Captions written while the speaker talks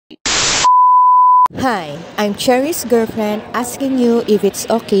Hi, I'm Cherry's girlfriend asking you if it's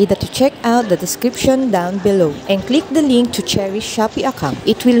okay that to check out the description down below and click the link to Cherry's Shopee account.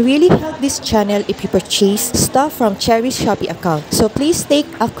 It will really help this channel if you purchase stuff from Cherry's Shopee account. So please take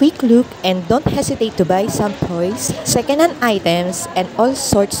a quick look and don't hesitate to buy some toys, secondhand items, and all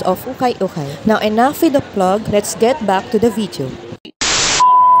sorts of ukay-ukay. Now enough with the plug, let's get back to the video.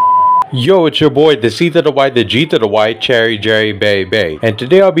 Yo, it's your boy, the C to the Y, the G to the Y, Cherry Jerry Bay Bay. And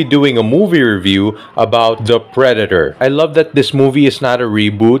today I'll be doing a movie review about The Predator. I love that this movie is not a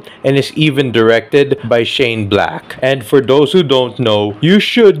reboot and is even directed by Shane Black. And for those who don't know, you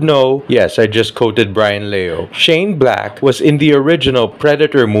should know, yes, I just quoted Brian Leo. Shane Black was in the original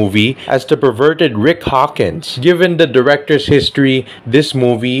Predator movie as the perverted Rick Hawkins. Given the director's history, this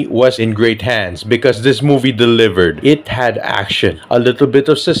movie was in great hands because this movie delivered. It had action, a little bit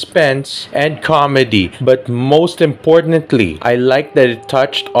of suspense, and comedy, but most importantly, I like that it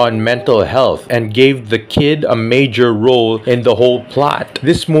touched on mental health and gave the kid a major role in the whole plot.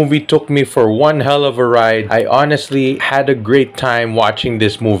 This movie took me for one hell of a ride. I honestly had a great time watching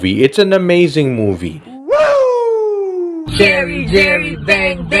this movie. It's an amazing movie. Woo! Jerry, Jerry,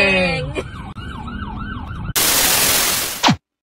 bang, bang!